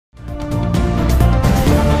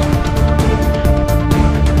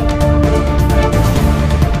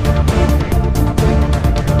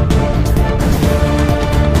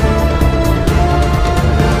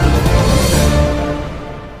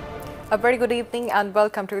very good evening and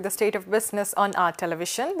welcome to the State of Business on our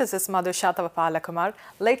television. This is Madhu Shatavapalakumar.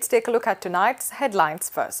 Let's take a look at tonight's headlines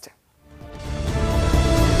first.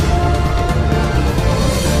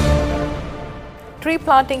 Tree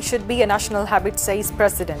planting should be a national habit, says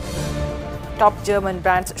President. Top German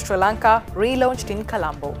brands Sri Lanka relaunched in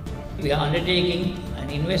Colombo. We are undertaking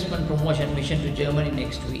an investment promotion mission to Germany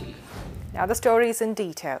next week. Now the story is in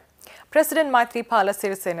detail. President Maithripala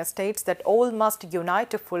Sirisena states that all must unite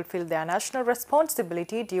to fulfill their national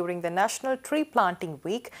responsibility during the National Tree Planting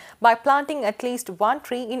Week by planting at least one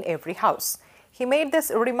tree in every house. He made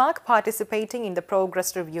this remark participating in the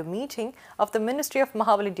Progress Review meeting of the Ministry of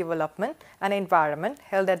Mahavali Development and Environment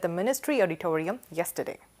held at the Ministry Auditorium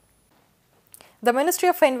yesterday. The Ministry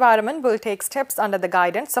of Environment will take steps under the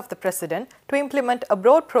guidance of the President to implement a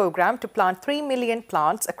broad program to plant 3 million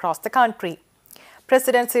plants across the country.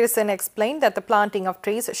 President Sirisena explained that the planting of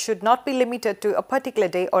trees should not be limited to a particular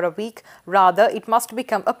day or a week, rather it must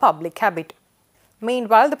become a public habit.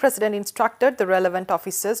 Meanwhile, the President instructed the relevant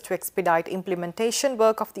officers to expedite implementation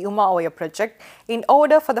work of the Uma Oya project in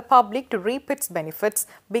order for the public to reap its benefits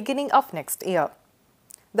beginning of next year.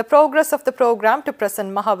 The progress of the program to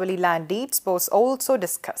present Mahavali land deeds was also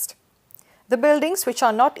discussed. The buildings which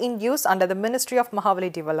are not in use under the Ministry of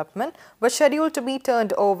Mahavali Development were scheduled to be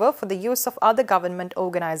turned over for the use of other government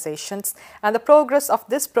organizations, and the progress of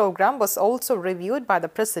this program was also reviewed by the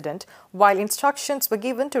President, while instructions were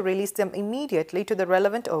given to release them immediately to the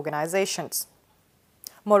relevant organizations.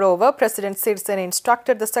 Moreover, President Sirisena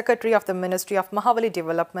instructed the Secretary of the Ministry of Mahavali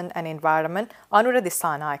Development and Environment, Anura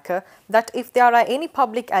Dissanayake, that if there are any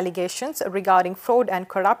public allegations regarding fraud and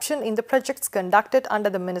corruption in the projects conducted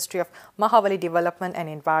under the Ministry of Mahavali Development and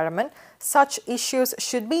Environment, such issues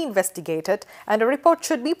should be investigated and a report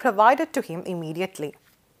should be provided to him immediately.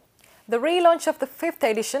 The relaunch of the 5th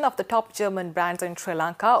edition of the Top German Brands in Sri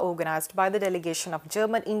Lanka, organized by the delegation of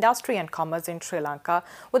German Industry and Commerce in Sri Lanka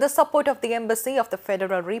with the support of the Embassy of the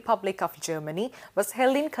Federal Republic of Germany, was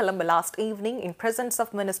held in Colombo last evening in presence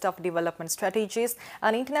of Minister of Development Strategies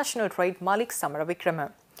and International Trade Malik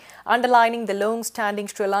Samaravikrama. Underlining the long-standing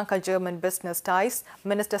Sri Lanka-German business ties,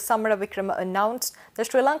 Minister Samaravikrama announced the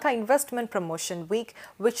Sri Lanka Investment Promotion Week,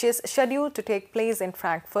 which is scheduled to take place in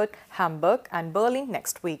Frankfurt, Hamburg and Berlin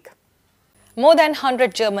next week. More than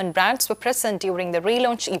 100 German brands were present during the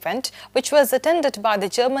relaunch event, which was attended by the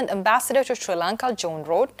German ambassador to Sri Lanka, John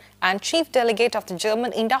Roth, and Chief Delegate of the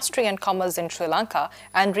German Industry and Commerce in Sri Lanka,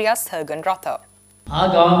 Andreas Hergenrother.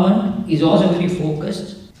 Our government is also very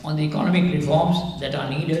focused on the economic reforms that are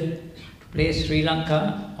needed to place Sri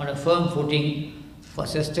Lanka on a firm footing for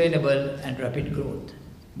sustainable and rapid growth.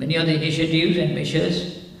 Many of the initiatives and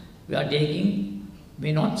measures we are taking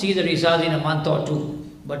may not see the results in a month or two,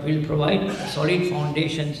 but will provide solid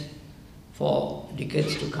foundations for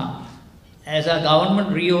decades to come. As our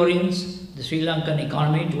government reorients the Sri Lankan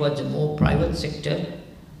economy towards a more private sector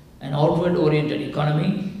and outward-oriented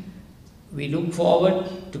economy, we look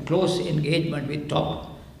forward to close engagement with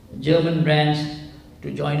top German brands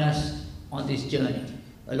to join us on this journey.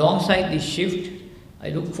 Alongside this shift, I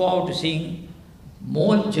look forward to seeing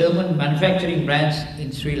more German manufacturing brands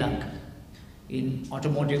in Sri Lanka, in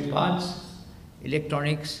automotive parts,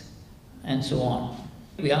 electronics and so on.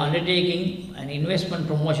 We are undertaking an investment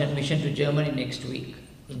promotion mission to Germany next week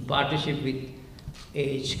in partnership with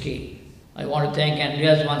AHK. I want to thank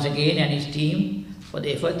Andreas once again and his team for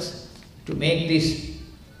the efforts to make this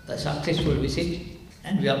a successful visit,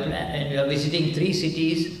 and we are visiting 3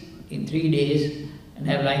 cities in 3 days and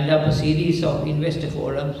have lined up a series of investor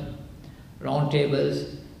forums,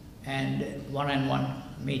 roundtables and one-on-one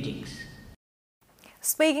meetings.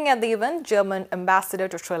 Speaking at the event, German ambassador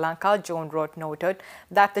to Sri Lanka, John Roth, noted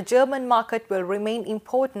that the German market will remain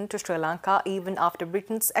important to Sri Lanka even after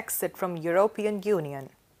Britain's exit from European Union.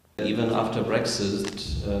 Even after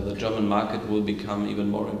Brexit, the German market will become even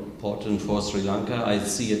more important for Sri Lanka. I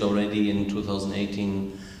see it already in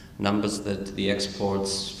 2018 numbers that the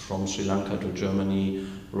exports from Sri Lanka to Germany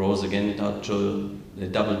rose again up to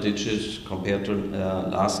double digits compared to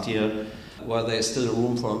last year. While there is still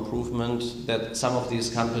room for improvement, that some of these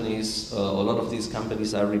companies, a lot of these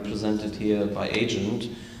companies are represented here by agent.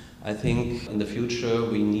 I think in the future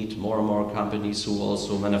we need more and more companies who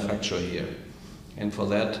also manufacture here. And for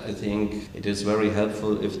that, I think it is very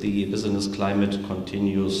helpful if the business climate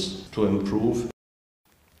continues to improve.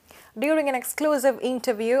 During an exclusive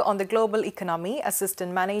interview on the global economy,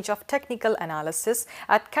 Assistant Manager of Technical Analysis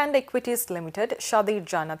at Kand Equities Limited, Shadir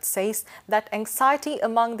Janat says that anxiety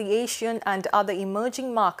among the Asian and other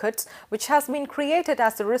emerging markets, which has been created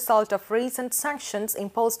as a result of recent sanctions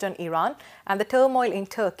imposed on Iran and the turmoil in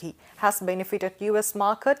Turkey, has benefited US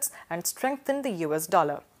markets and strengthened the US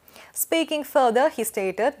dollar. Speaking further, he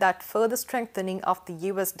stated that further strengthening of the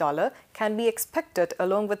US dollar can be expected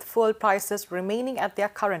along with fuel prices remaining at their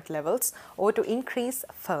current levels or to increase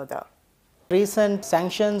further. Recent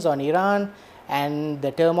sanctions on Iran and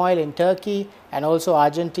the turmoil in Turkey and also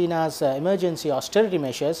Argentina's emergency austerity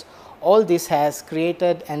measures, all this has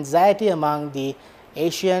created anxiety among the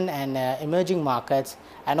Asian and emerging markets,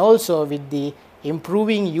 and also with the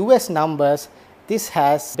improving US numbers, this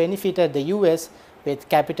has benefited the US with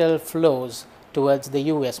capital flows towards the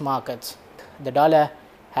US markets. The dollar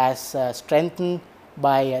has strengthened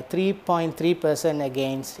by 3.3%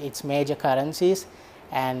 against its major currencies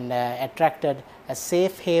and attracted a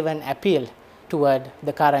safe haven appeal toward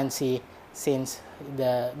the currency since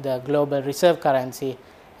the global reserve currency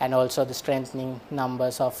and also the strengthening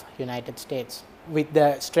numbers of United States. With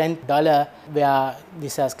the strength dollar, where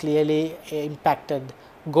this has clearly impacted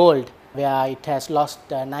gold, where it has lost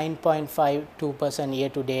 9.52% year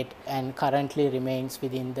to date and currently remains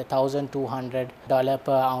within the $1,200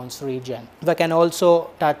 per ounce region. We can also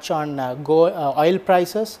touch on oil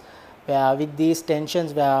prices, where with these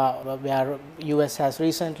tensions where US has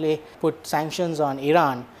recently put sanctions on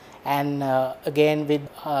Iran, and again with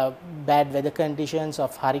bad weather conditions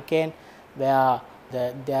of hurricane, where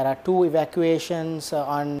there are 2 evacuations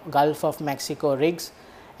on Gulf of Mexico rigs,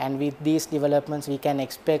 and with these developments we can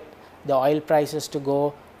expect the oil prices to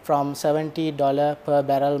go from $70 per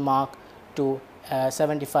barrel mark to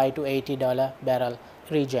 $75 to $80 barrel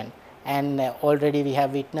region. And already we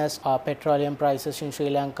have witnessed petroleum prices in Sri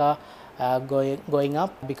Lanka going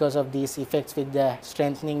up because of these effects with the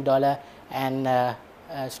strengthening dollar and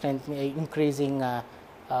increasing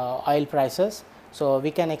oil prices. So we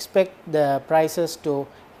can expect the prices to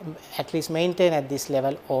at least maintain at this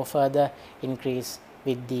level or further increase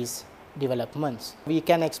with these developments. We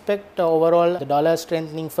can expect overall the dollar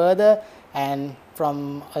strengthening further, and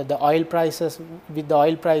from the oil prices, with the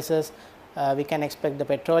oil prices we can expect the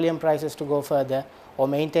petroleum prices to go further or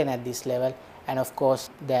maintain at this level, and of course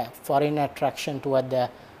the foreign attraction toward the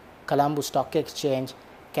Colombo Stock Exchange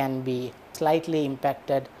can be slightly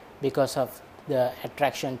impacted because of the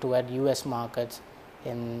attraction toward US markets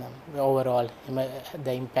in overall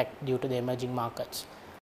the impact due to the emerging markets.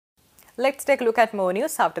 Let's take a look at more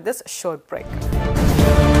news after this short break.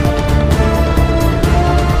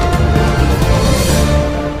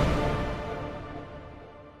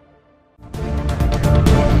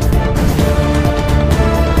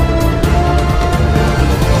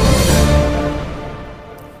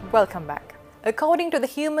 Welcome back. According to the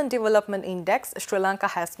Human Development Index, Sri Lanka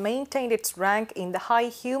has maintained its rank in the high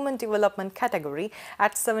human development category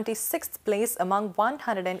at 76th place among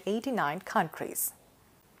 189 countries.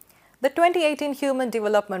 The 2018 Human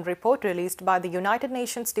Development Report released by the United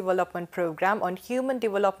Nations Development Programme on Human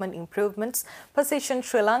Development Improvements positioned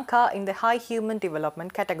Sri Lanka in the high human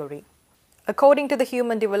development category. According to the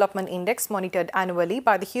Human Development Index monitored annually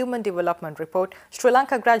by the Human Development Report, Sri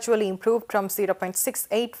Lanka gradually improved from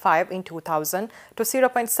 0.685 in 2000 to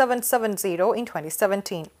 0.770 in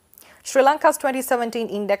 2017. Sri Lanka's 2017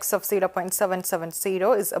 index of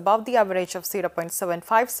 0.770 is above the average of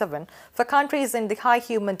 0.757 for countries in the high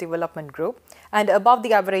human development group and above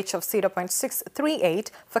the average of 0.638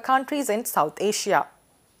 for countries in South Asia.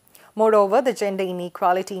 Moreover, the Gender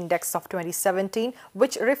Inequality Index of 2017,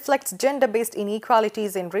 which reflects gender-based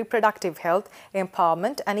inequalities in reproductive health,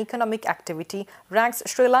 empowerment and economic activity, ranks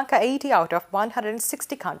Sri Lanka 80 out of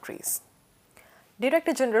 160 countries.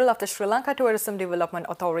 Director General of the Sri Lanka Tourism Development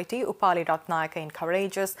Authority, Upali Ratnayaka,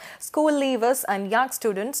 encourages school leavers and young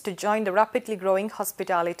students to join the rapidly growing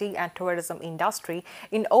hospitality and tourism industry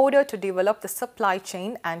in order to develop the supply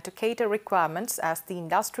chain and to cater requirements as the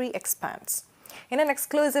industry expands. In an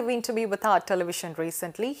exclusive interview with our television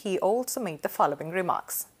recently, he also made the following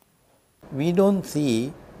remarks. We don't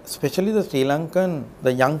see, especially the Sri Lankan,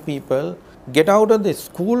 the young people, get out of the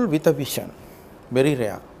school with a vision. Very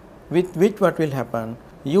rare. With which what will happen?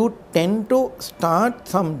 You tend to start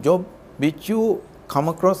some job which you come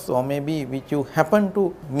across or maybe which you happen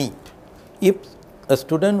to meet. If a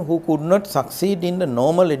student who could not succeed in the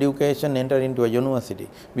normal education enter into a university,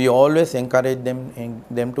 we always encourage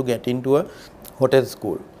them to get into a hotel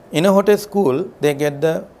school. In a hotel school, they get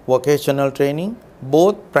the vocational training,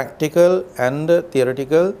 both practical and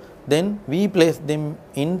theoretical. Then we place them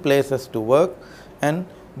in places to work, and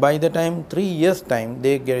by the time 3 years time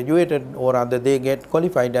they graduated or rather they get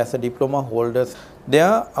qualified as a diploma holders.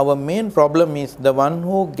 There our main problem is the one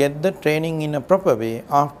who get the training in a proper way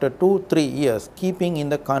after 2-3 years keeping in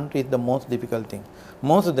the country is the most difficult thing.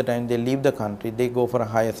 Most of the time they leave the country, they go for a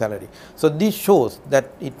higher salary. So this shows that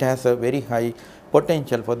it has a very high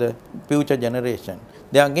potential for the future generation.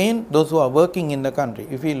 There again, those who are working in the country,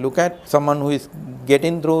 if we look at someone who is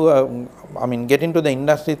getting through, get into the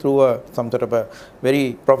industry through some sort of a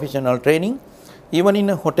very professional training, even in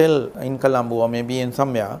a hotel in Colombo or maybe in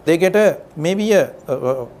somewhere, they get maybe a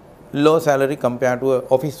low salary compared to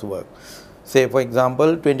office work. Say for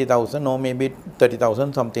example 20,000 or maybe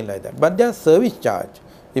 30,000, something like that. But their service charge,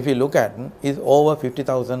 if you look at, is over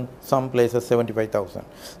 50,000, some places 75,000.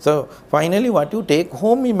 So finally what you take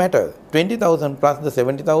home matters. 20,000 plus the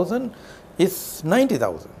 70,000 is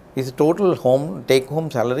 90,000. His total take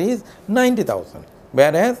home salary is 90,000.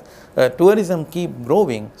 Whereas tourism keep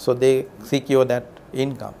growing, so they secure that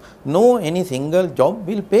income. No any single job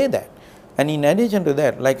will pay that. And in addition to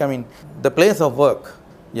that, the place of work,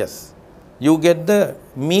 yes, you get the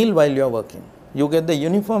meal while you are working, you get the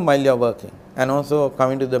uniform while you are working, and also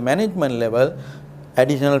coming to the management level,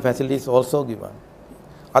 additional facilities also given.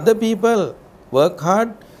 Other people work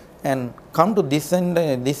hard and come to this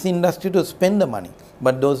industry to spend the money,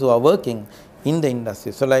 but those who are working in the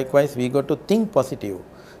industry. So likewise, we got to think positive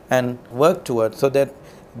and work towards, so that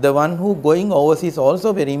the one who going overseas is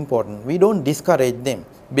also very important. We don't discourage them,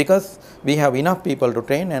 because we have enough people to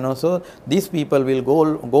train, and also these people will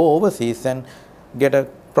go overseas and get a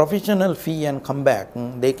professional fee and come back.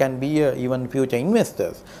 They can be even future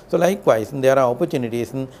investors. So likewise, there are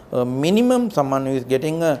opportunities. Minimum someone who is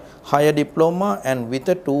getting a higher diploma and with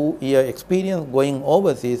a 2-year experience going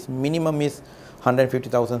overseas, minimum is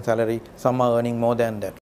 150,000 salary. Some are earning more than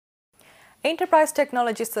that. Enterprise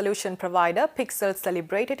technology solution provider Pixel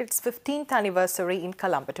celebrated its 15th anniversary in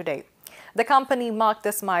Colombo today. The company marked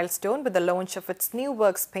this milestone with the launch of its new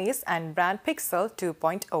workspace and brand Pixel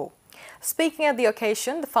 2.0. Speaking at the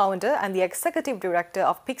occasion, the founder and the executive director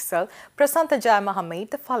of Pixel, Prasanta Jayamaha, made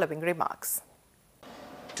the following remarks.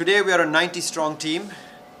 Today we are a 90-strong team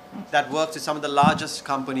that works with some of the largest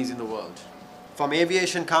companies in the world. From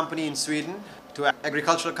aviation company in Sweden to an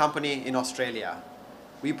agricultural company in Australia.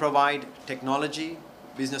 We provide technology,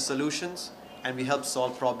 business solutions, and we help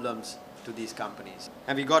solve problems to these companies.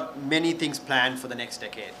 And we got many things planned for the next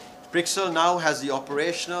decade. Pixel now has the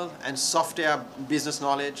operational and software business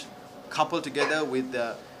knowledge coupled together with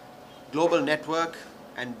the global network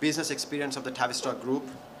and business experience of the Tavistock Group.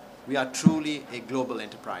 We are truly a global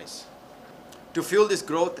enterprise. To fuel this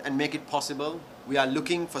growth and make it possible, we are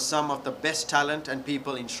looking for some of the best talent and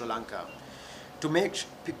people in Sri Lanka to make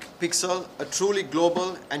Pixel a truly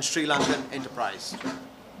global and Sri Lankan enterprise.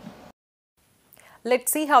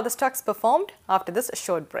 Let's see how the stocks performed after this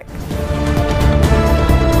short break.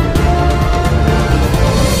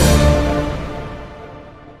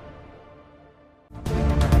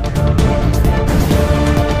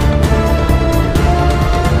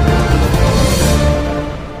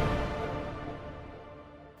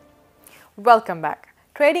 Welcome back.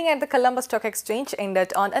 Trading at the Colombo Stock Exchange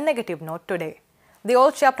ended on a negative note today. The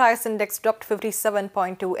all-share price index dropped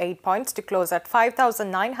 57.28 points to close at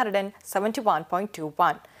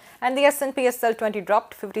 5,971.21, and the S&P SL 20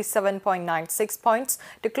 dropped 57.96 points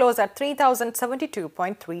to close at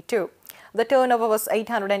 3,072.32. The turnover was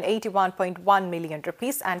 881.1 million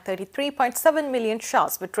rupees and 33.7 million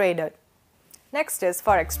shares were traded. Next is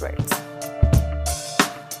Forex rates.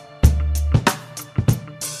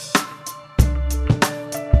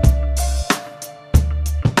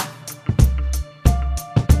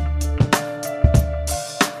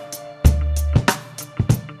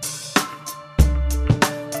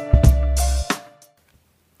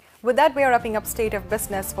 With that, we are wrapping up State of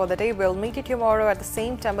Business for the day. We'll meet you tomorrow at the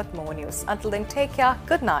same time with more news. Until then, take care.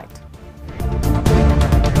 Good night.